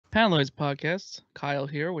Paneloids podcast. Kyle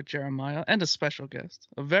here with Jeremiah and a special guest,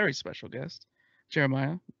 a very special guest.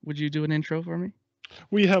 Jeremiah, would you do an intro for me?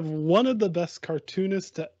 We have one of the best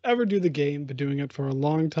cartoonists to ever do the game, been doing it for a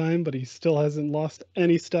long time, but he still hasn't lost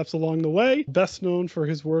any steps along the way. Best known for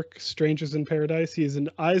his work, Strangers in Paradise. He is an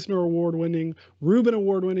Eisner Award winning, Reuben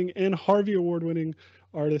Award winning, and Harvey Award winning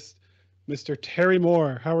artist, Mr. Terry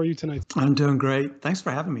Moore. How are you tonight? I'm doing great. Thanks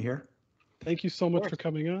for having me here. Thank you so Of much course. for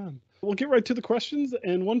coming on. We'll get right to the questions.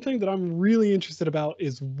 And one thing that I'm really interested about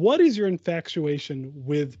is what is your infatuation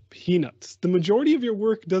with Peanuts? The majority of your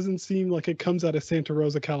work doesn't seem like it comes out of Santa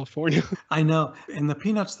Rosa, California. I know. And the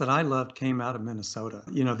Peanuts that I loved came out of Minnesota.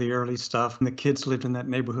 You know, the early stuff. And the kids lived in that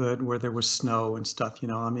neighborhood where there was snow and stuff.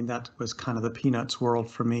 I mean, that was kind of the Peanuts world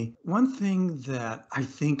for me. One thing that I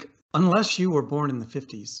think, unless you were born in the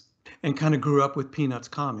 50s and kind of grew up with Peanuts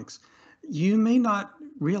comics, you may not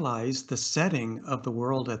realize the setting of the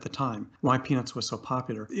world at the time, why Peanuts was so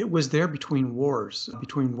popular. It was there between wars,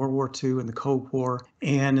 between World War II and the Cold War.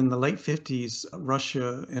 And in the late 50s,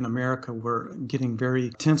 Russia and America were getting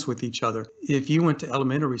very tense with each other. If you went to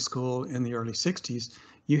elementary school in the early 60s,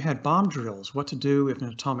 you had bomb drills, what to do if an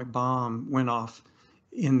atomic bomb went off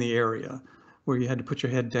in the area, where you had to put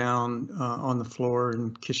your head down on the floor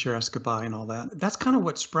and kiss your ass goodbye and all that. That's kind of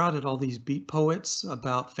what sprouted all these beat poets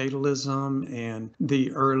about fatalism and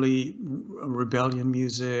the early rebellion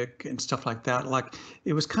music and stuff like that. Like,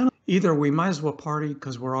 it was kind of either we might as well party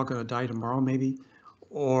because we're all going to die tomorrow, maybe,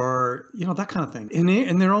 or, that kind of thing.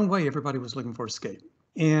 In their own way, everybody was looking for escape.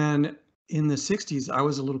 And in the 60s, I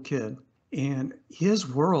was a little kid. And his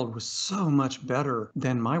world was so much better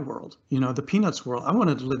than my world. The Peanuts world, I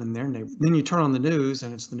wanted to live in their neighborhood. Then you turn on the news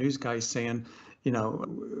and it's the news guy saying,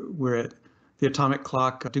 we're at the atomic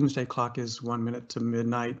clock, doomsday clock is 1 minute to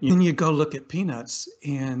midnight. Then you go look at Peanuts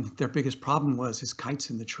and their biggest problem was his kites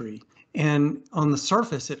in the tree. And on the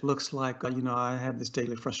surface, it looks like, I have this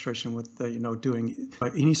daily frustration with, doing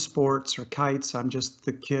any sports or kites. I'm just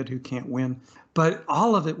the kid who can't win. But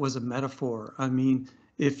all of it was a metaphor. I mean,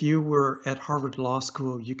 if you were at Harvard Law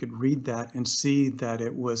School, you could read that and see that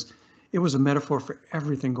it was a metaphor for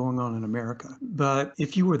everything going on in America. But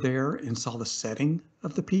if you were there and saw the setting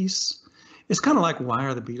of the piece, it's kind of like, why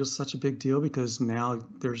are the Beatles such a big deal? Because now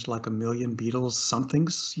there's like a million Beatles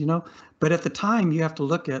somethings, But at the time, you have to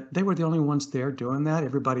look at, they were the only ones there doing that.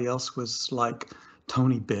 Everybody else was like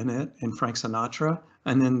Tony Bennett and Frank Sinatra.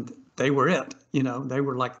 And then they were it. They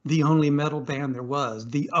were like the only metal band there was,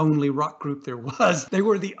 the only rock group there was. They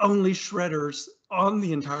were the only shredders on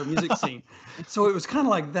the entire music scene. So it was kind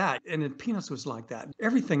of like that. And then Peanuts was like that.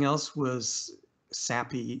 Everything else was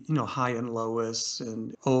sappy, High and Lois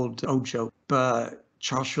and old joke. But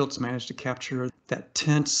Charles Schultz managed to capture that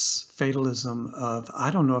tense fatalism of, I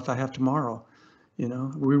don't know if I have tomorrow.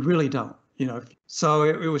 We really don't. So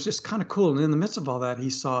it was just kind of cool. And in the midst of all that,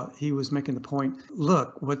 he was making the point,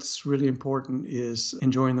 look, what's really important is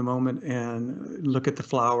enjoying the moment and look at the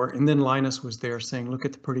flower. And then Linus was there saying, look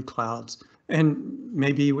at the pretty clouds. And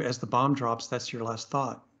maybe as the bomb drops, that's your last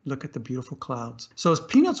thought. Look at the beautiful clouds. So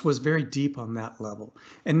Peanuts was very deep on that level.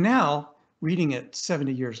 And now reading it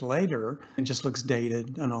 70 years later, it just looks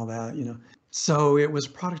dated and all that, So it was a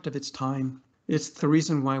product of its time. It's the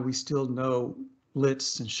reason why we still know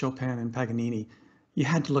Liszt and Chopin and Paganini. You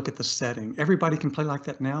had to look at the setting. Everybody can play like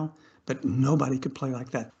that now, but nobody could play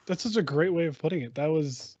like that. That's such a great way of putting it. That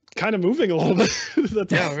was kind of moving a little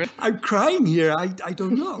bit. Yeah, I'm crying here. I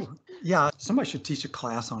don't know. Yeah, somebody should teach a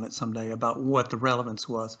class on it someday about what the relevance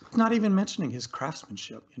was. Not even mentioning his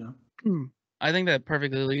craftsmanship, I think that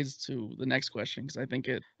perfectly leads to the next question because I think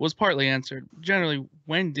it was partly answered. Generally,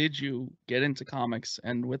 when did you get into comics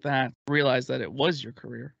and with that realize that it was your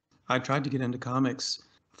career? I tried to get into comics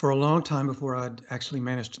for a long time before I'd actually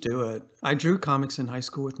managed to do it. I drew comics in high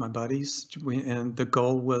school with my buddies, and the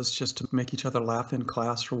goal was just to make each other laugh in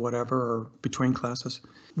class or whatever, or between classes.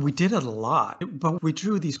 We did it a lot, but we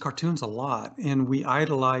drew these cartoons a lot, and we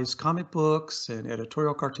idolized comic books and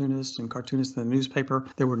editorial cartoonists and cartoonists in the newspaper.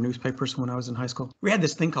 There were newspapers when I was in high school. We had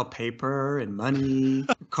this thing called paper and money,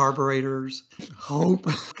 carburetors, hope.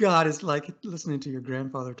 God, it's like listening to your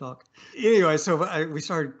grandfather talk. Anyway, so we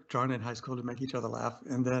started drawing in high school to make each other laugh,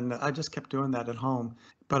 and then I just kept doing that at home.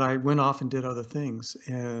 But I went off and did other things,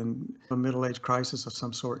 and a middle-age crisis of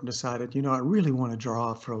some sort, and decided, I really want to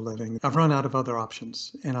draw for a living. I've run out of other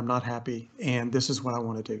options, and I'm not happy, and this is what I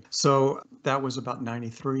want to do. So that was about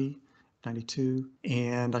 93, 92,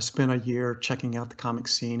 and I spent a year checking out the comic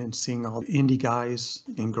scene and seeing all the indie guys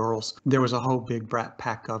and girls. There was a whole big brat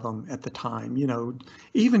pack of them at the time.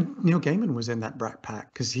 Even Neil Gaiman was in that brat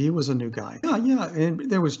pack because he was a new guy. Yeah, and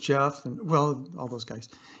there was Jeff and, well, all those guys.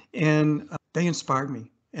 And they inspired me.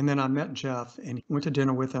 And then I met Jeff and went to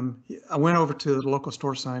dinner with him. I went over to the local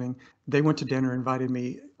store signing. They went to dinner, invited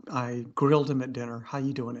me. I grilled him at dinner. How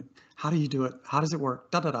you doing it? How do you do it? How does it work?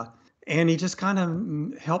 Da da da. And he just kind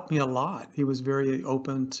of helped me a lot. He was very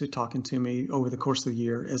open to talking to me over the course of the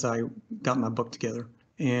year as I got my book together,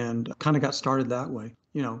 and kind of got started that way.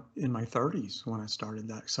 In my 30s when I started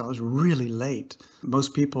that. So I was really late.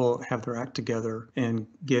 Most people have their act together and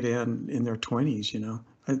get in their 20s.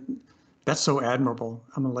 That's so admirable.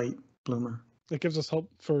 I'm a late bloomer. It gives us hope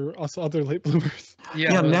for us other late bloomers.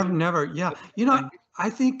 Yeah, never. Yeah. I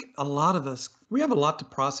think a lot of us, we have a lot to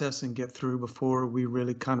process and get through before we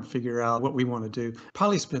really kind of figure out what we want to do.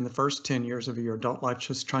 Probably spend the first 10 years of your adult life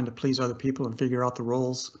just trying to please other people and figure out the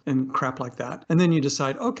roles and crap like that. And then you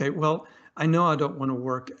decide, okay, well, I know I don't want to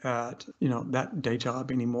work at, that day job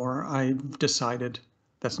anymore. I've decided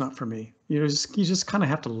that's not for me. You just kind of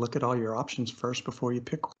have to look at all your options first before you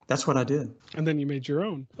pick one. That's what I did. And then you made your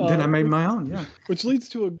own. Then I made my own, yeah. Which leads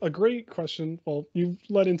to a great question. Well, you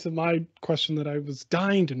led into my question that I was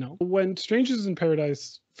dying to know. When Strangers in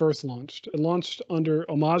Paradise first launched, it launched under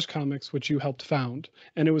Homage Comics, which you helped found,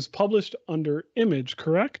 and it was published under Image,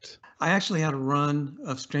 correct? I actually had a run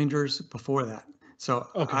of Strangers before that. So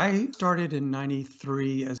okay. I started in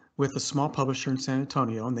 '93 with a small publisher in San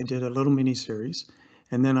Antonio, and they did a little mini-series.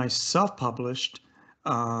 And then I self-published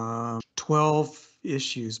 12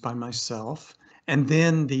 issues by myself. And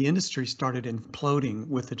then the industry started imploding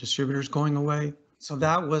with the distributors going away. So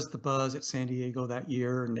that was the buzz at San Diego that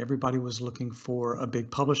year. And everybody was looking for a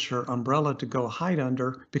big publisher umbrella to go hide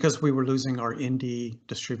under because we were losing our indie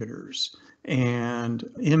distributors. And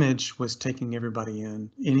Image was taking everybody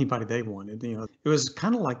in, anybody they wanted. It was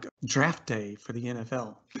kind of like draft day for the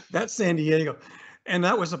NFL. That's San Diego. And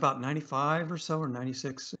that was about 95 or so, or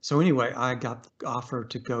 96. So anyway, I got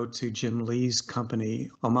offered to go to Jim Lee's company,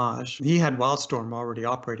 Homage. He had Wildstorm already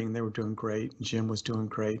operating. They were doing great. Jim was doing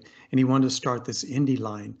great. And he wanted to start this indie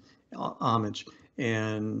line, Homage.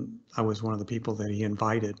 And I was one of the people that he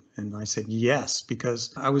invited. And I said yes,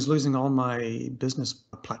 because I was losing all my business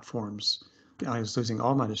platforms. I was losing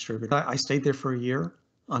all my distributors. I stayed there for a year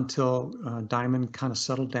until Diamond kind of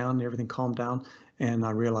settled down and everything calmed down. And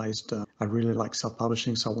I realized I really like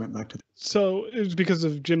self-publishing, so I went back to that. So it was because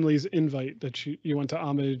of Jim Lee's invite that you went to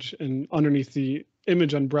Homage and underneath the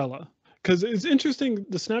Image umbrella. Because it's interesting,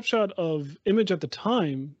 the snapshot of Image at the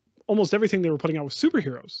time, almost everything they were putting out was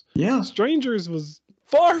superheroes. Yeah. Strangers was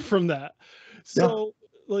far from that. So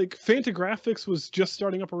like Fantagraphics was just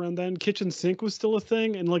starting up around then. Kitchen Sink was still a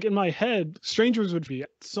thing. And like in my head, Strangers would be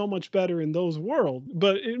so much better in those worlds.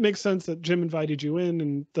 But it makes sense that Jim invited you in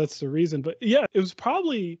and that's the reason. But yeah, it was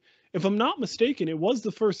probably, if I'm not mistaken, it was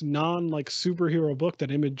the first superhero book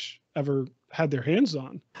that Image ever had their hands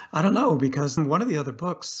on. I don't know, because one of the other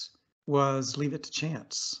books was Leave It to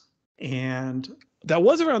Chance. And that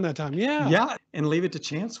was around that time, yeah. Yeah, and Leave It to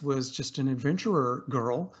Chance was just an adventurer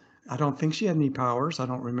girl. I don't think she had any powers. I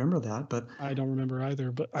don't remember that, but I don't remember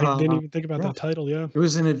either. But I didn't even think about that title. Yeah, it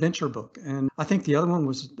was an adventure book, and I think the other one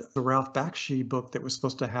was the Ralph Bakshi book that was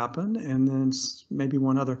supposed to happen, and then maybe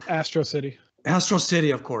one other. Astro City. Astro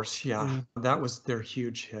City, of course. Yeah, that was their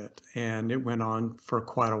huge hit, and it went on for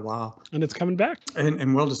quite a while. And it's coming back.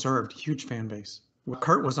 And well deserved. Huge fan base.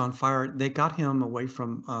 Kurt was on fire. They got him away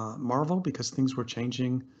from Marvel because things were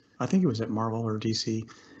changing. I think it was at Marvel or DC.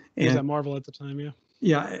 He was at Marvel at the time, yeah.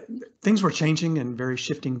 Yeah, things were changing and very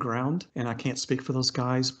shifting ground, and I can't speak for those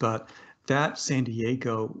guys, but that San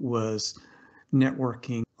Diego was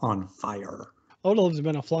networking on fire. I would have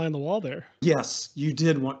been a fly on the wall there. Yes, you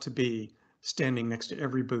did want to be standing next to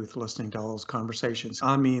every booth listening to all those conversations.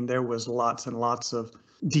 I mean, there was lots and lots of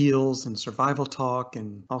deals and survival talk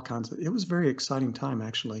and all kinds of, it was a very exciting time,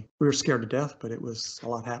 actually. We were scared to death, but it was a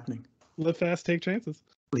lot happening. Live fast, take chances.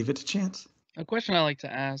 Leave it to chance. A question I like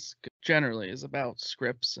to ask generally is about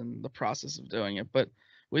scripts and the process of doing it. But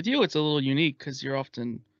with you, it's a little unique because you're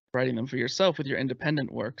often writing them for yourself with your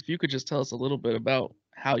independent work. If you could just tell us a little bit about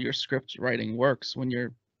how your script writing works when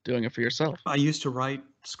you're doing it for yourself. I used to write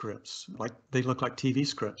scripts, like they look like TV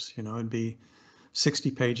scripts. It'd be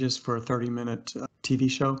 60 pages for a 30-minute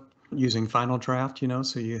TV show using Final Draft,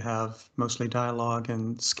 so you have mostly dialogue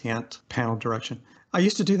and scant panel direction. I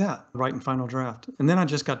used to do that, write in Final Draft. And then I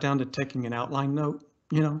just got down to taking an outline note,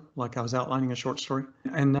 like I was outlining a short story.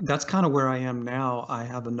 And that's kind of where I am now. I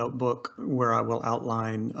have a notebook where I will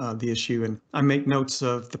outline the issue, and I make notes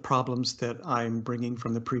of the problems that I'm bringing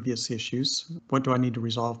from the previous issues. What do I need to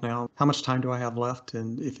resolve now? How much time do I have left?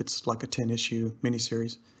 And if it's like a 10-issue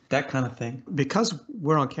miniseries, that kind of thing. Because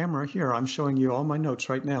we're on camera here, I'm showing you all my notes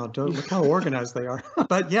right now. Look how organized they are.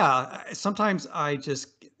 But yeah, sometimes I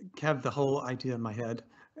just have the whole idea in my head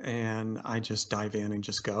and I just dive in and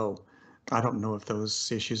just go. I don't know if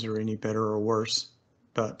those issues are any better or worse,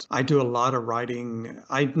 but I do a lot of writing.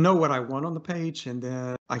 I know what I want on the page, and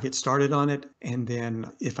then I get started on it. And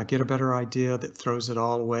then if I get a better idea that throws it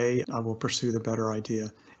all away, I will pursue the better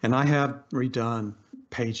idea. And I have redone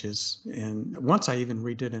pages, and once I even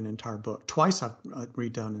redid an entire book. Twice I've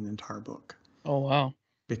redone an entire book Oh wow.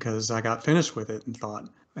 because I got finished with it and thought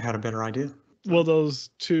I had a better idea. Will those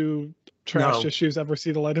two trash No. issues ever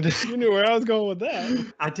see the light of day? You knew where I was going with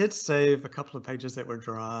that. I did save a couple of pages that were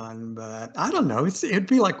drawn, but I don't know. It'd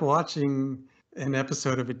be like watching an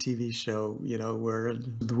episode of a TV show, where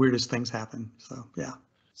the weirdest things happen. So, yeah.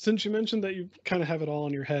 Since you mentioned that you kind of have it all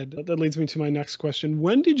in your head, that leads me to my next question.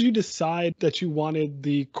 When did you decide that you wanted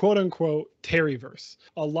the quote unquote Terryverse?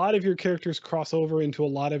 A lot of your characters cross over into a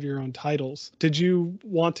lot of your own titles. Did you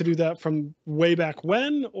want to do that from way back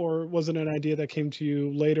when, or was it an idea that came to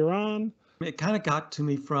you later on? It kind of got to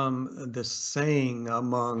me from the saying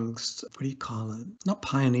amongst, what do you call it? Not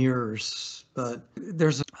pioneers, but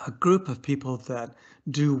there's a group of people that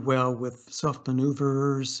do well with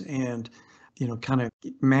self-maneuvers and kind of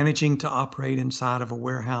managing to operate inside of a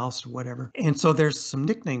warehouse or whatever. And so there's some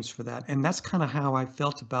nicknames for that. And that's kind of how I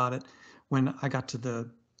felt about it when I got to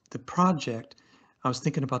the project. I was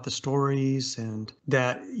thinking about the stories and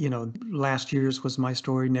that, last year's was my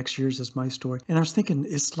story, next year's is my story. And I was thinking,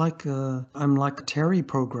 it's like I'm like a Terry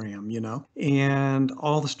program, and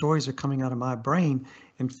all the stories are coming out of my brain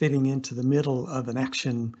and fitting into the middle of an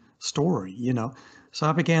action story, So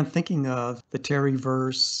I began thinking of the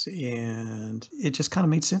Terryverse, and it just kind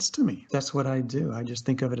of made sense to me. That's what I do. I just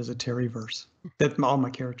think of it as a Terryverse that all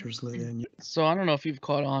my characters live in. So I don't know if you've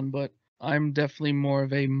caught on, but I'm definitely more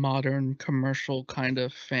of a modern commercial kind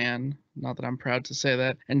of fan. Not that I'm proud to say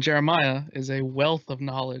that. And Jeremiah is a wealth of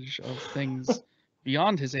knowledge of things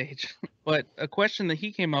beyond his age. But a question that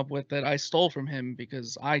he came up with that I stole from him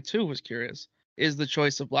because I too was curious is the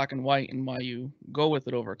choice of black and white and why you go with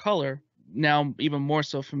it over color. Now, even more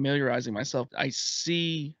so familiarizing myself, I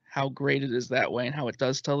see how great it is that way and how it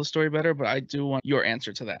does tell the story better, but I do want your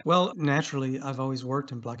answer to that. Well, naturally, I've always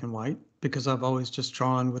worked in black and white because I've always just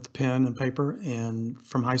drawn with pen and paper and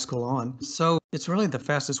from high school on. So it's really the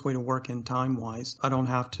fastest way to work in time-wise. I don't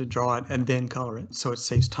have to draw it and then color it. So it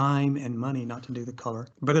saves time and money not to do the color.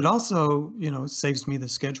 But it also, saves me the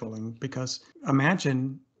scheduling because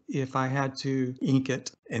imagine if I had to ink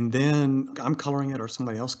it and then I'm coloring it or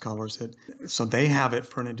somebody else colors it, so they have it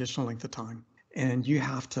for an additional length of time. And you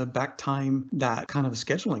have to back time that kind of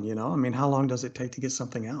scheduling, I mean, how long does it take to get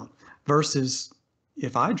something out? Versus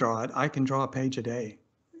if I draw it, I can draw a page a day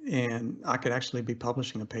and I could actually be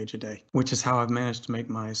publishing a page a day, which is how I've managed to make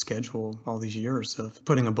my schedule all these years of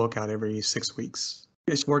putting a book out every 6 weeks.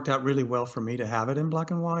 It's worked out really well for me to have it in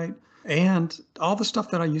black and white. And all the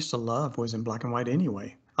stuff that I used to love was in black and white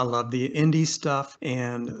anyway. I love the indie stuff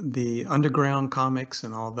and the underground comics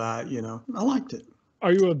and all that, I liked it.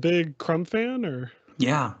 Are you a big Crumb fan, or?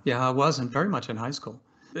 Yeah, I was, and very much in high school.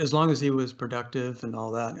 As long as he was productive and all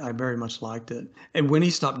that, I very much liked it. And when he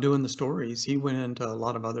stopped doing the stories, he went into a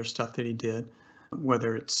lot of other stuff that he did,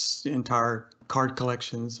 whether it's entire card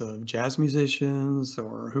collections of jazz musicians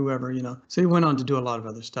or whoever, So he went on to do a lot of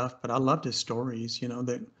other stuff, but I loved his stories,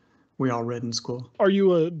 that we all read in school. Are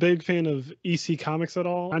you a big fan of EC Comics at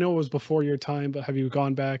all? I know it was before your time, but have you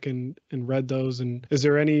gone back and read those? And is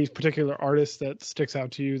there any particular artist that sticks out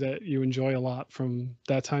to you that you enjoy a lot from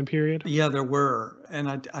that time period? Yeah, there were. And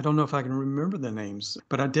I don't know if I can remember the names,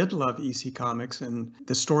 but I did love EC Comics and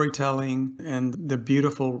the storytelling and the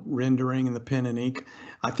beautiful rendering and the pen and ink.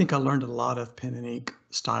 I think I learned a lot of pen and ink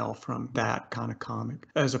style from that kind of comic,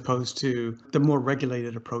 as opposed to the more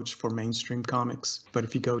regulated approach for mainstream comics. But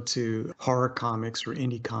if you go to horror comics or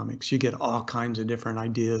indie comics, you get all kinds of different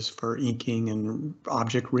ideas for inking and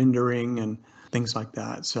object rendering and things like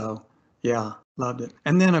that. So yeah, loved it.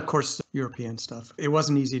 And then, of course, European stuff. It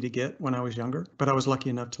wasn't easy to get when I was younger, but I was lucky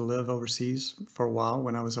enough to live overseas for a while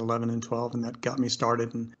when I was 11 and 12, and that got me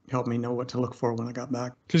started and helped me know what to look for when I got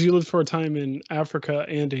back. Because you lived for a time in Africa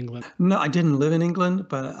and England. No, I didn't live in England,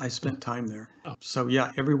 but I spent time there. Oh. So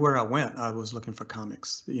yeah, everywhere I went, I was looking for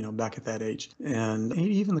comics, back at that age. And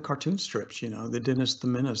even the cartoon strips, the Dennis the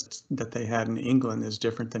Menace that they had in England is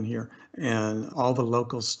different than here. And all the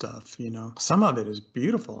local stuff, some of it is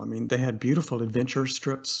beautiful. I mean, they had beautiful adventure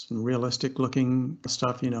strips and realistic looking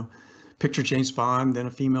stuff, picture James Bond, then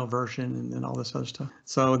a female version, and then all this other stuff.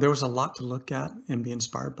 So there was a lot to look at and be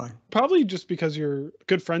inspired by. Probably just because you're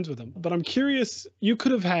good friends with him. But I'm curious, you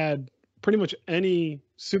could have had pretty much any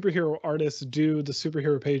superhero artists do the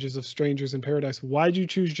superhero pages of Strangers in Paradise. Why'd you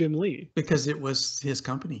choose Jim Lee? Because it was his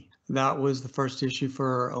company. That was the first issue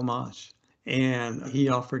for Homage. And he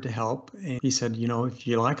offered to help. And he said, you know, if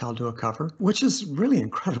you like, I'll do a cover, which is really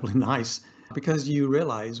incredibly nice because you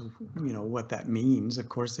realize, you know, what that means. Of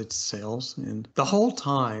course, it's sales. And the whole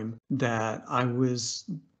time that I was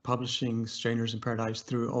publishing Strangers in Paradise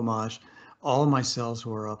through Homage, all of my sales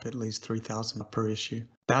were up at least 3,000 per issue.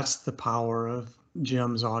 That's the power of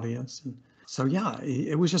Jim's audience. And so yeah,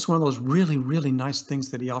 it was just one of those really, really nice things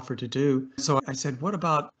that he offered to do. So I said, what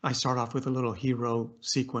about I start off with a little hero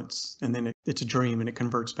sequence and then it's a dream and it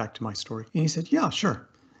converts back to my story. And he said, yeah, sure.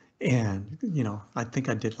 And, you know, I think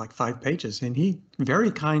I did like 5 pages and he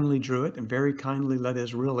very kindly drew it and very kindly let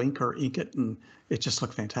his real inker ink it. And it just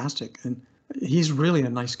looked fantastic. And he's really a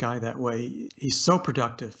nice guy that way. He's so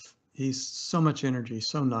productive. He's so much energy,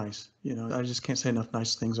 so nice. You know, I just can't say enough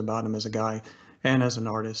nice things about him as a guy and as an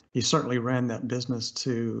artist. He certainly ran that business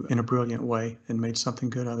in a brilliant way and made something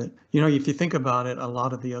good of it. You know, if you think about it, a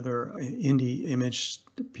lot of the other indie image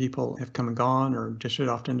people have come and gone or drifted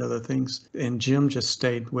off into other things. And Jim just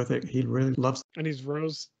stayed with it. He really loves it. And he's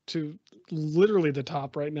rose to literally the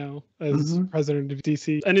top right now as president of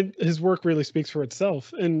DC. And his work really speaks for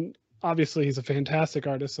itself. And obviously he's a fantastic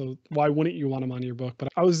artist, so why wouldn't you want him on your book? But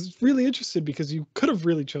I was really interested because you could have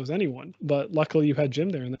really chose anyone, but luckily you had Jim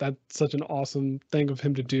there, and that's such an awesome thing of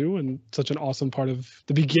him to do and such an awesome part of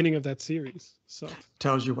the beginning of that series. So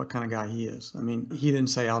tells you what kind of guy he is. I mean, he didn't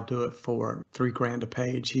say I'll do it for $3,000 a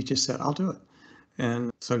page. He just said I'll do it. And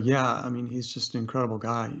so yeah, I mean, he's just an incredible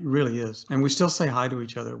guy. He really is. And we still say hi to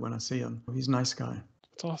each other when I see him. He's a nice guy.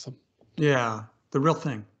 It's awesome. Yeah, the real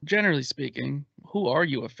thing. Generally speaking, who are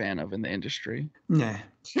you a fan of in the industry? Nah.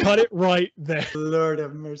 Cut it right there. Lord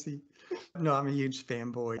have mercy. No, I'm a huge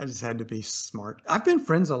fanboy. I just had to be smart. I've been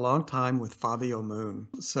friends a long time with Fabio Moon,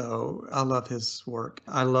 so I love his work.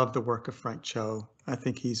 I love the work of Frank Cho. I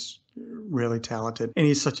think he's really talented, and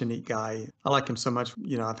he's such a neat guy. I like him so much.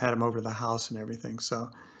 You know, I've had him over to the house and everything, so.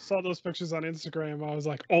 Saw those pictures on Instagram. I was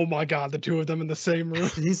like, oh my God, the two of them in the same room.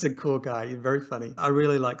 He's a cool guy. He's very funny. I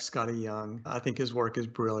really like Scotty Young. I think his work is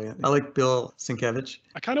brilliant. I like Bill Sienkiewicz.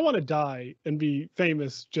 I kind of want to die and be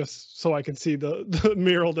famous just so I can see the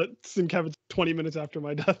mural that Sienkiewicz 20 minutes after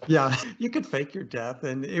my death. Yeah, you could fake your death,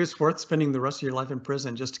 and it was worth spending the rest of your life in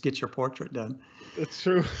prison just to get your portrait done. It's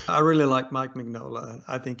true. I really like Mike Mignola.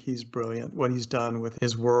 I think he's brilliant, what he's done with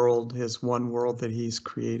his world, his one world that he's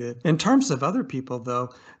created. In terms of other people,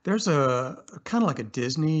 though, there's a kind of like a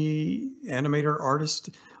Disney animator artist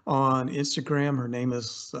on Instagram. Her name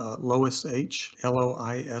is Lois H,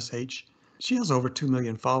 Loish. She has over 2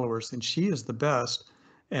 million followers, and she is the best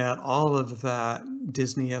at all of that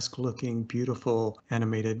Disney-esque looking, beautiful,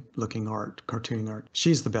 animated looking art, cartooning art.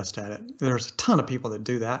 She's the best at it. There's a ton of people that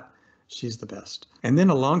do that. She's the best. And then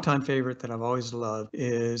a longtime favorite that I've always loved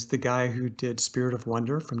is the guy who did Spirit of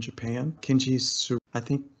Wonder from Japan, Kenji Su. I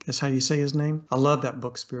think that's how you say his name. I love that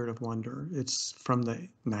book, Spirit of Wonder. It's from the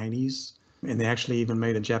 90s. And they actually even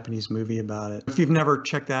made a Japanese movie about it. If you've never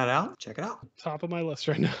checked that out, check it out. Top of my list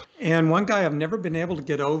right now. And one guy I've never been able to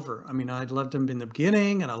get over, I mean, I loved him in the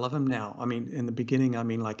beginning and I love him now. I mean, in the beginning, I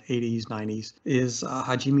mean like 80s, 90s, is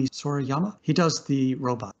Hajime Sorayama. He does the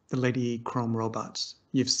robot, the Lady Chrome robots.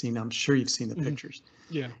 You've seen, I'm sure you've seen the pictures.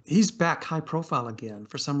 Yeah. He's back high profile again.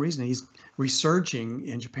 For some reason, he's resurging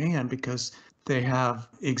in Japan because they have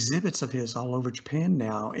exhibits of his all over Japan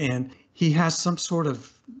now. And he has some sort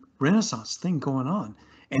of Renaissance thing going on.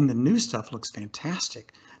 And the new stuff looks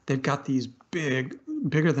fantastic. They've got these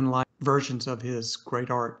bigger than life versions of his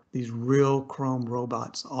great art, these real chrome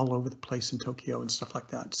robots all over the place in Tokyo and stuff like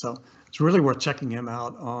that. So it's really worth checking him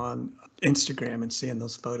out on Instagram and seeing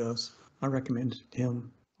those photos. I recommend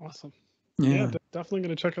him. Awesome. Yeah, definitely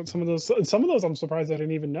going to check out some of those. Some of those I'm surprised I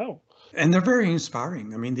didn't even know. And they're very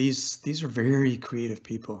inspiring. I mean, these are very creative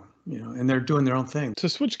people, you know, and they're doing their own thing. To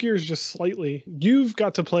switch gears just slightly, you've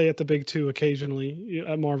got to play at the big two occasionally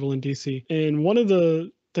at Marvel and DC. And one of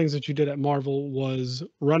the things that you did at Marvel was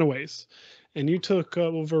Runaways. And you took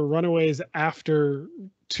over Runaways after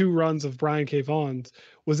 2 runs of Brian K. Vaughan's.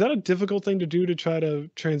 Was that a difficult thing to do to try to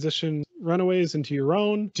transition Runaways into your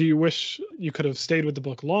own? Do you wish you could have stayed with the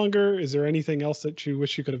book longer? Is there anything else that you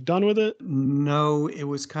wish you could have done with it? No, it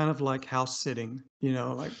was kind of like house sitting, you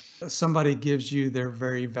know, like somebody gives you their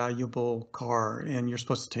very valuable car and you're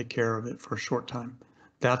supposed to take care of it for a short time.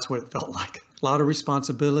 That's what it felt like. A lot of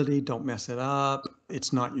responsibility. Don't mess it up.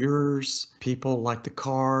 It's not yours. People like the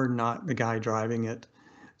car, not the guy driving it.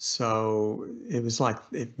 So it was like,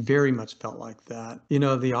 it very much felt like that. You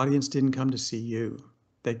know, the audience didn't come to see you.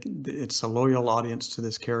 It's a loyal audience to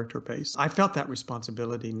this character base. I felt that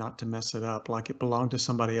responsibility not to mess it up, like it belonged to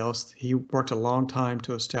somebody else. He worked a long time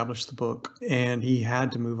to establish the book, and he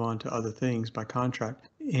had to move on to other things by contract.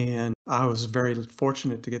 And I was very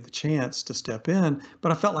fortunate to get the chance to step in,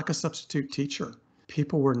 but I felt like a substitute teacher.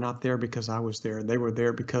 People were not there because I was there. They were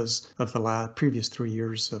there because of the previous 3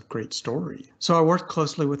 years of great story. So I worked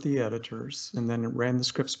closely with the editors and then ran the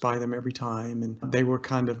scripts by them every time. And they were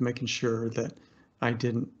kind of making sure that I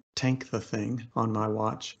didn't tank the thing on my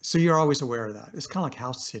watch. So you're always aware of that. It's kind of like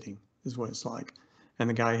house sitting is what it's like. And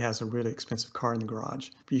the guy has a really expensive car in the garage,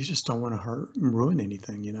 but you just don't want to ruin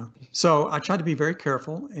anything, you know? So I tried to be very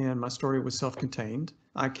careful, and my story was self-contained.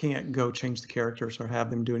 I can't go change the characters or have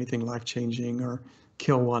them do anything life-changing or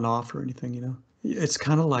kill one off or anything, you know? It's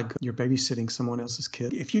kind of like you're babysitting someone else's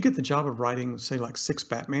kid. If you get the job of writing, say, like 6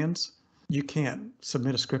 Batmans, you can't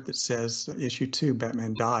submit a script that says issue 2,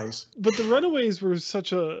 Batman dies. But the Runaways were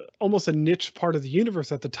such almost a niche part of the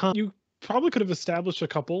universe at the time. You probably could have established a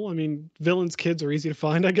couple. I mean, villains' kids are easy to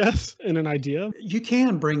find, I guess, in an idea. You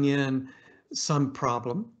can bring in some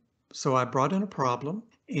problem. So I brought in a problem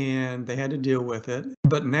and they had to deal with it.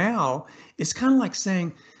 But now it's kind of like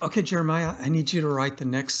saying, okay, Jeremiah, I need you to write the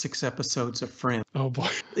next 6 episodes of Friends. Oh boy.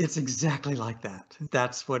 It's exactly like that.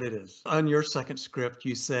 That's what it is. On your second script,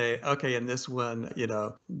 you say, okay, in this one, you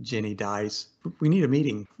know, Jenny dies. We need a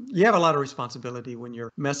meeting. You have a lot of responsibility when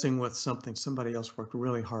you're messing with something somebody else worked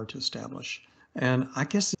really hard to establish. And I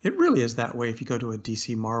guess it really is that way if you go to a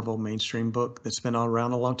DC Marvel mainstream book that's been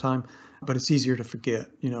around a long time. But it's easier to forget,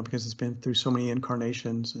 you know, because it's been through so many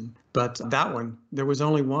incarnations. But that one, there was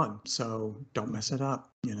only one, so don't mess it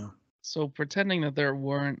up, you know. So pretending that there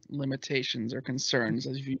weren't limitations or concerns,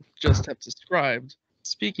 as you just have described,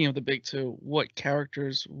 speaking of the big two, what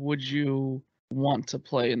characters would you want to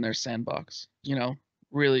play in their sandbox? You know,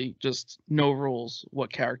 really just no rules.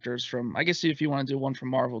 What characters from, I guess if you want to do one from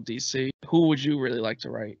Marvel, DC, who would you really like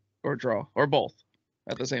to write or draw, or both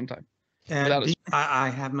at the same time? I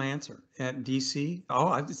have my answer. At DC,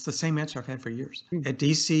 it's the same answer I've had for years. At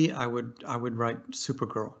DC, I would write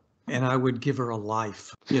Supergirl, and I would give her a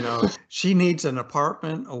life. You know, she needs an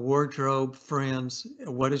apartment, a wardrobe, friends.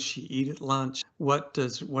 What does she eat at lunch? What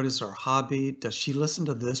is her hobby? Does she listen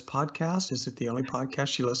to this podcast? Is it the only podcast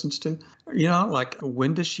she listens to? You know, like,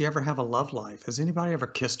 when does she ever have a love life? Has anybody ever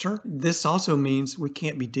kissed her? This also means we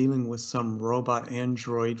can't be dealing with some robot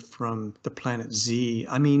android from the planet Z.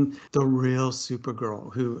 I mean, the real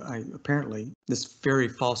Supergirl, who apparently, this very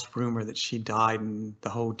false rumor that she died and the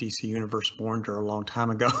whole DC universe warned her a long time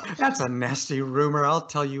ago. That's a nasty rumor. I'll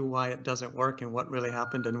tell you why it doesn't work and what really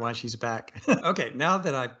happened and why she's back. Okay, now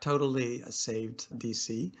that I've totally saved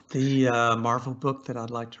DC, the Marvel book that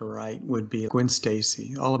I'd like to write would be Gwen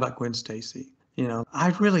Stacy, all about Gwen Stacy. You know, I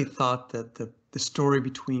really thought that the story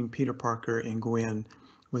between Peter Parker and Gwen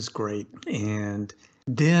was great. And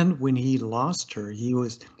then when he lost her, he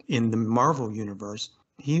was in the Marvel universe,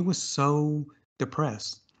 he was so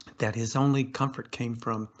depressed that his only comfort came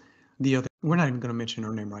from the other. We're not even going to mention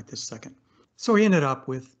her name right this second. So he ended up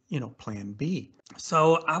with, you know, plan B.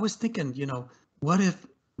 So I was thinking, you know, what if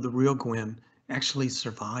the real Gwen actually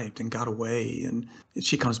survived and got away and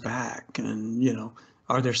she comes back and, you know,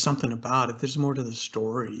 or there's something about it. There's more to the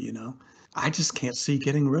story, you know. I just can't see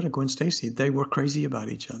getting rid of Gwen Stacy. They were crazy about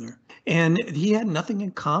each other. And he had nothing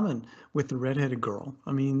in common with the redheaded girl.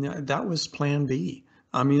 I mean, that was plan B.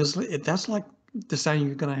 I mean, that's like deciding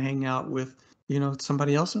you're going to hang out with, you know,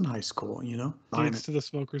 somebody else in high school, you know. Thanks to the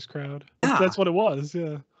smokers crowd. Yeah. That's what it was,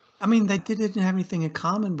 yeah. I mean, they didn't have anything in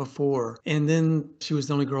common before. And then she was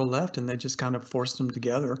the only girl left, and they just kind of forced them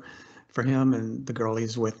together. For him and the girl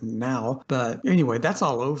he's with now. But anyway, that's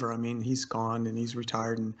all over. I mean, he's gone and he's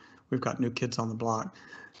retired and we've got new kids on the block.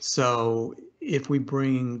 So if we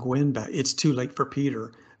bring Gwen back, it's too late for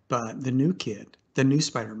Peter, but the new kid, the new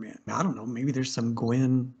Spider-Man, I don't know, maybe there's some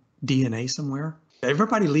Gwen DNA somewhere.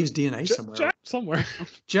 Everybody leaves DNA somewhere. Somewhere.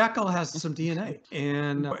 Jackal has some DNA.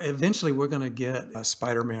 And eventually we're going to get a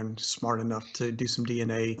Spider-Man smart enough to do some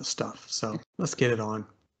DNA stuff. So let's get it on.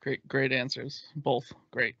 Great answers. Both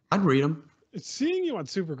great. I'd read them. Seeing you on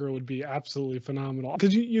Supergirl would be absolutely phenomenal.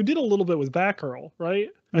 Because you did a little bit with Batgirl, right?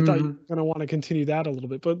 I thought you were going to want to continue that a little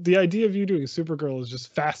bit. But the idea of you doing Supergirl is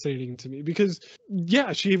just fascinating to me. Because,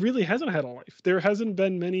 yeah, she really hasn't had a life. There hasn't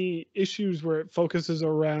been many issues where it focuses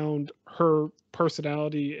around her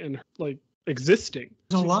personality and, like, existing.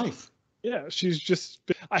 No life. Yeah, she's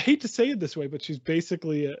just, I hate to say it this way, but she's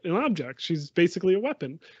basically an object. She's basically a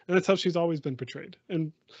weapon. And that's how she's always been portrayed.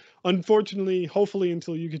 And unfortunately, hopefully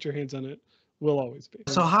until you get your hands on it, will always be.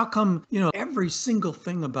 So how come, you know, every single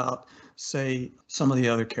thing about, say, some of the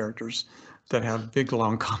other characters, that have big,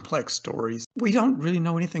 long, complex stories. We don't really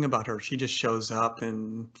know anything about her. She just shows up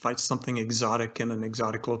and fights something exotic in an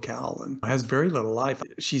exotic locale and has very little life.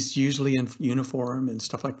 She's usually in uniform and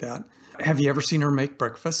stuff like that. Have you ever seen her make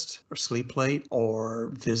breakfast or sleep late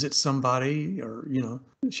or visit somebody or,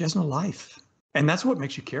 she has no life. And that's what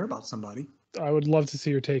makes you care about somebody. I would love to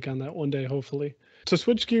see your take on that one day, hopefully. To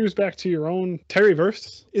switch gears back to your own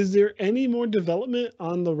Terryverse, is there any more development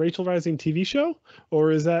on the Rachel Rising TV show,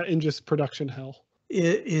 or is that in just production hell?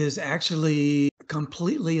 It is actually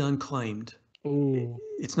completely unclaimed. Ooh.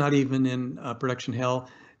 It's not even in production hell.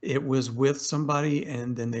 It was with somebody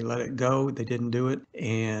and then they let it go. They didn't do it.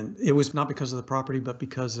 And it was not because of the property, but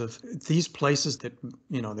because of these places that,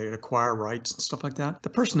 they acquire rights and stuff like that. The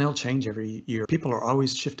personnel change every year. People are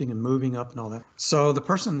always shifting and moving up and all that. So the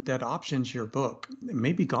person that options your book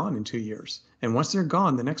may be gone in 2 years. And once they're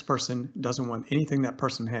gone, the next person doesn't want anything that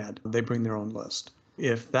person had. They bring their own list.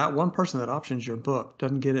 If that one person that options your book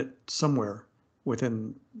doesn't get it somewhere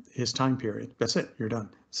within his time period, that's it, you're done.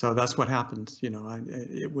 So that's what happened.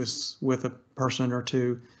 It was with a person or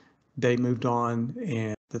two, they moved on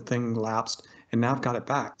and the thing lapsed, and now I've got it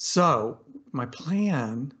back. So my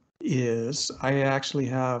plan is I actually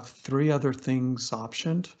have 3 other things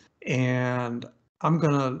optioned, and I'm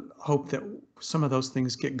going to hope that some of those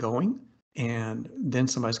things get going, and then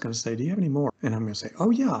somebody's going to say, do you have any more? And I'm going to say, oh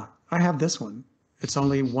yeah, I have this one. It's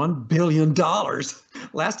only $1 billion.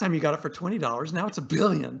 Last time you got it for $20. Now it's $1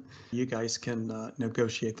 billion. You guys can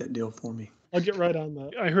negotiate that deal for me. I'll get right on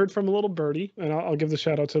that. I heard from a little birdie, and I'll give the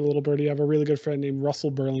shout out to the little birdie. I have a really good friend named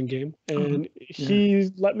Russell Burlingame, and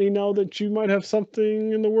he let me know that you might have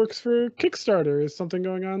something in the works for Kickstarter. Is something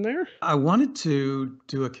going on there? I wanted to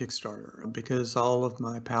do a Kickstarter because all of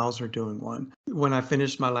my pals are doing one. When I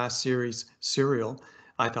finished my last series, Serial,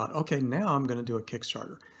 I thought, okay, now I'm going to do a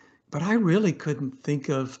Kickstarter. But I really couldn't think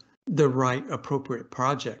of the right appropriate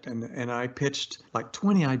project. And I pitched like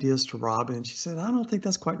 20 ideas to Robin, and she said, I don't think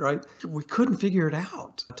that's quite right. We couldn't figure it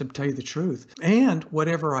out, to tell you the truth. And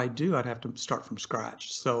whatever I do, I'd have to start from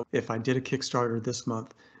scratch. So if I did a Kickstarter this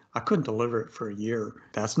month, I couldn't deliver it for a year.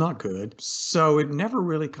 That's not good. So it never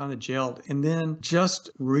really kind of gelled. And then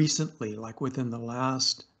just recently, like within the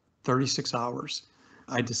last 36 hours,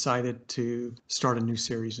 I decided to start a new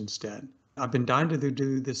series instead. I've been dying to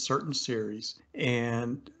do this certain series,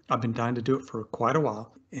 and I've been dying to do it for quite a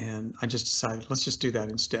while. And I just decided, let's just do that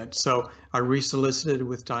instead. So I resolicited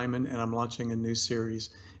with Diamond, and I'm launching a new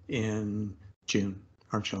series in June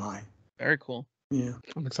or July. Very cool. Yeah.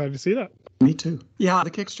 I'm excited to see that. Me too. Yeah,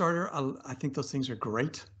 the Kickstarter, I think those things are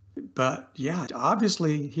great. But yeah,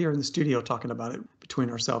 obviously here in the studio talking about it between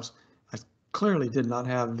ourselves, I clearly did not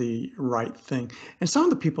have the right thing. And some of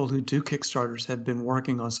the people who do Kickstarters have been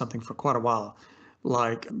working on something for quite a while.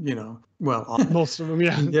 Like, Most of them,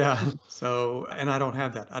 yeah. Yeah. So, and I don't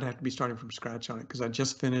have that. I'd have to be starting from scratch on it because I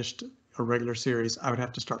just finished a regular series. I would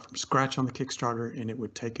have to start from scratch on the Kickstarter, and it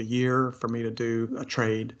would take a year for me to do a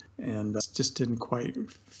trade, and it just didn't quite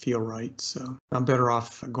feel right. So I'm better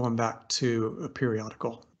off going back to a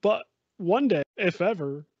periodical. But one day, if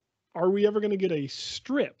ever, are we ever going to get a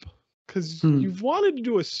strip? Because you've wanted to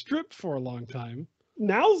do a strip for a long time.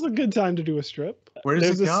 Now's a good time to do a strip. Where does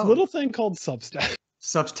There's it this go? little thing called Substack.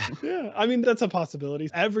 Substack. Yeah, I mean, that's a possibility.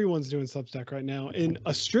 Everyone's doing Substack right now. And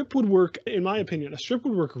a strip would work, in my opinion, a strip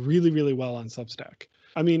would work really, really well on Substack.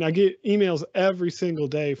 I mean, I get emails every single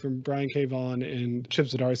day from Brian K. Vaughan and Chip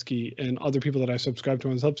Zdarsky and other people that I subscribe to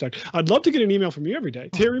on Substack. I'd love to get an email from you every day.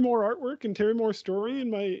 Terry Moore artwork and Terry Moore story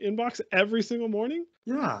in my inbox every single morning.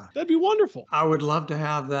 Yeah. That'd be wonderful. I would love to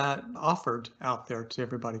have that offered out there to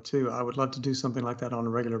everybody too. I would love to do something like that on a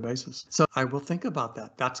regular basis. So I will think about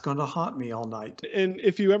that. That's going to haunt me all night. And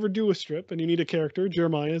if you ever do a strip and you need a character,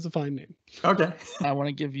 Jeremiah is a fine name. Okay. I want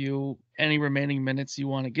to give you any remaining minutes you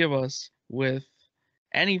want to give us with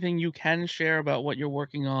anything you can share about what you're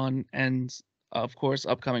working on and, of course,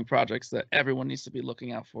 upcoming projects that everyone needs to be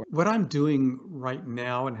looking out for. What I'm doing right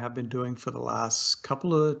now and have been doing for the last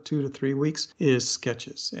couple of 2 to 3 weeks is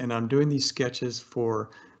sketches. And I'm doing these sketches for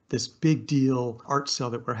this big deal art sale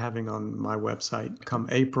that we're having on my website come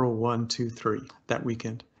April 1, 2, 3, that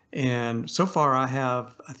weekend. And so far I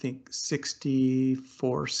have, I think,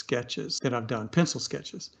 64 sketches that I've done, pencil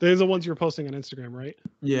sketches. They're the ones you're posting on Instagram, right?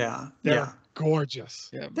 Yeah. They're gorgeous.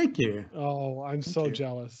 Yeah. Thank you. Oh, I'm so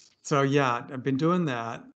jealous. So yeah, I've been doing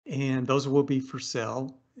that, and those will be for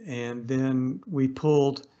sale. And then we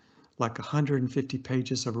pulled like 150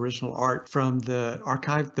 pages of original art from the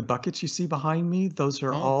archive. The buckets you see behind me, those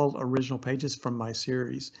are Oh, all original pages from my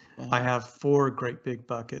series. I wow. have 4 great big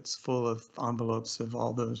buckets full of envelopes of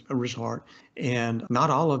all those original art, and not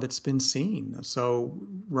all of it's been seen. So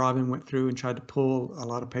Robin went through and tried to pull a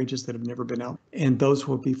lot of pages that have never been out, and those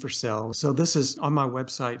will be for sale. So this is on my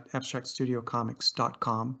website,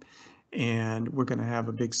 abstractstudiocomics.com, and we're going to have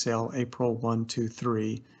a big sale April 1, 2,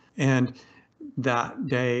 3. And that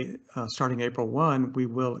day, starting April 1, we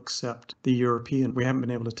will accept the European. We haven't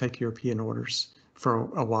been able to take European orders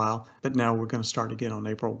for a while, but now we're going to start again on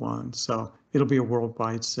April 1. So it'll be a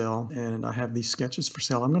worldwide sale, and I have these sketches for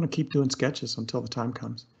sale. I'm going to keep doing sketches until the time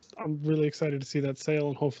comes. I'm really excited to see that sale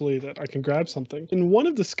and hopefully that I can grab something. In one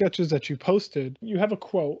of the sketches that you posted, you have a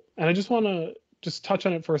quote, and I just want to just touch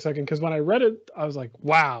on it for a second because when I read it, I was like,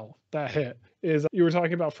 wow, that hit. Is you were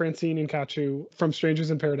talking about Francine and Kachu from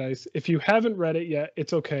Strangers in Paradise. If you haven't read it yet,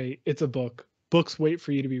 it's okay. It's a book. Books wait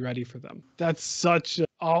for you to be ready for them. That's such a,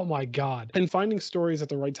 oh my God. And finding stories at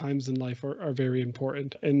the right times in life are very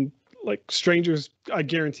important. And like Strangers, I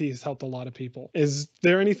guarantee has helped a lot of people. Is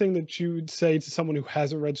there anything that you'd say to someone who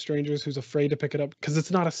hasn't read Strangers, who's afraid to pick it up? Because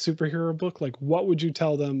it's not a superhero book. Like, what would you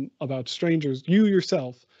tell them about Strangers, you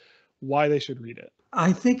yourself, why they should read it?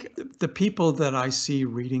 I think the people that I see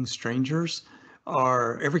reading Strangers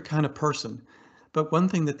are every kind of person. But one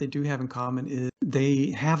thing that they do have in common is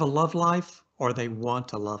they have a love life or they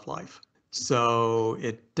want a love life. So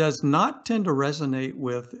it does not tend to resonate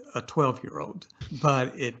with a 12-year-old,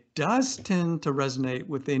 but it does tend to resonate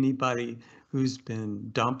with anybody who's been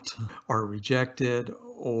dumped or rejected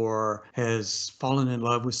or has fallen in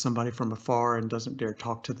love with somebody from afar and doesn't dare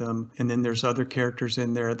talk to them. And then there's other characters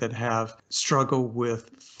in there that have struggled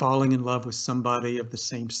with falling in love with somebody of the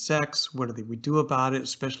same sex. What do we do about it,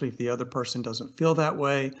 especially if the other person doesn't feel that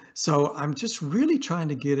way? So I'm just really trying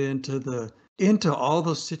to get into all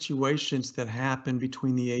those situations that happen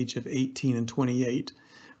between the age of 18 and 28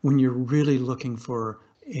 when you're really looking for,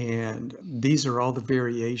 and these are all the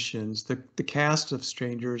variations. The cast of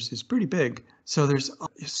Strangers is pretty big. So there's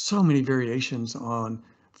so many variations on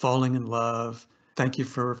falling in love. Thank you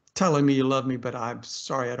for telling me you love me, but I'm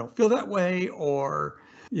sorry I don't feel that way. Or,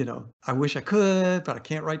 I wish I could, but I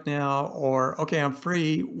can't right now. Or, okay, I'm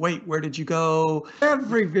free. Wait, where did you go?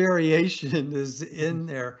 Every variation is in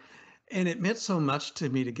there. And it meant so much to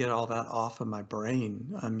me to get all that off of my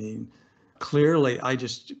brain. I mean, clearly, I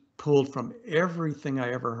just pulled from everything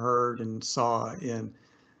I ever heard and saw in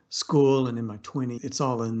school and in my 20s. It's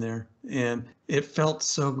all in there. And it felt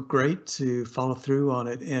so great to follow through on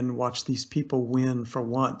it and watch these people win for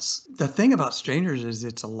once. The thing about Strangers is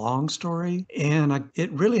it's a long story, and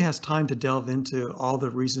it really has time to delve into all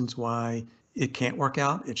the reasons why it can't work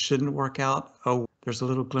out, it shouldn't work out. Oh, there's a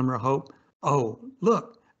little glimmer of hope. Oh,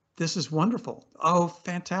 look, this is wonderful. Oh,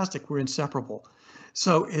 fantastic. We're inseparable.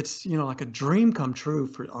 So it's, like a dream come true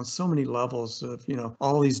on so many levels of,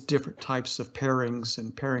 all these different types of pairings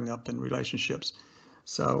and pairing up in relationships.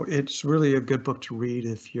 So it's really a good book to read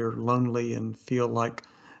if you're lonely and feel like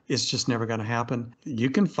it's just never going to happen. You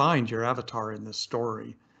can find your avatar in this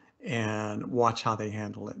story and watch how they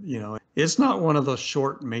handle it. It's not one of those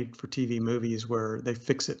short made for TV movies where they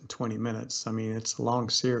fix it in 20 minutes. I mean, it's a long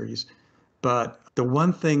series. But the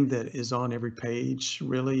one thing that is on every page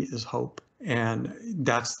really is hope. And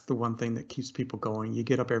that's the one thing that keeps people going. You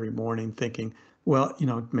get up every morning thinking, well,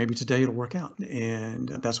 maybe today it'll work out. And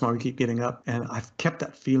that's why we keep getting up. And I've kept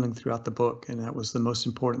that feeling throughout the book. And that was the most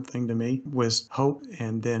important thing to me, was hope.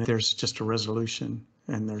 And then there's just a resolution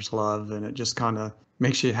and there's love. And it just kind of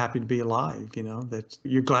makes you happy to be alive, that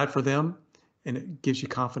you're glad for them. And it gives you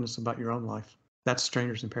confidence about your own life. That's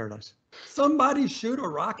Strangers in Paradise. Somebody shoot a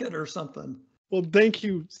rocket or something. Well, thank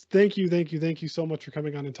you so much for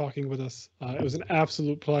coming on and talking with us. It was an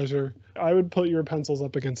absolute pleasure. I would put your pencils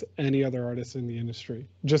up against any other artist in the industry,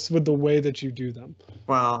 just with the way that you do them.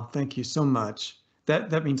 Wow, thank you so much.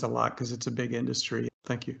 That means a lot because it's a big industry.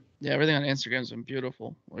 Thank you. Yeah, everything on Instagram's been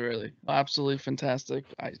beautiful. Really, absolutely fantastic.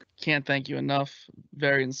 I can't thank you enough.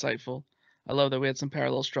 Very insightful. I love that we had some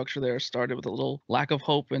parallel structure there. Started with a little lack of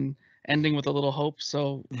hope and ending with a little hope.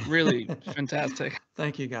 So really fantastic.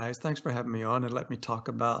 Thank you, guys. Thanks for having me on and let me talk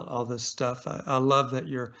about all this stuff. I love that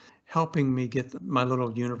you're helping me get my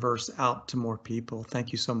little universe out to more people.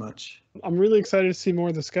 Thank you so much. I'm really excited to see more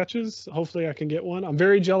of the sketches. Hopefully I can get one. I'm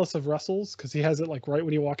very jealous of Russell's because he has it like right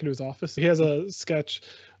when you walk into his office. He has a sketch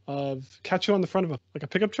of Kachu on the front of a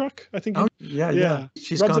pickup truck, I think. Oh, yeah.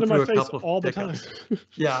 She's rubs gone it in through my a face couple of all the pickups. time.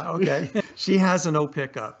 Yeah, okay. She has an old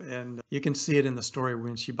pickup, and you can see it in the story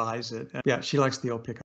when she buys it. Yeah, she likes the old pickup.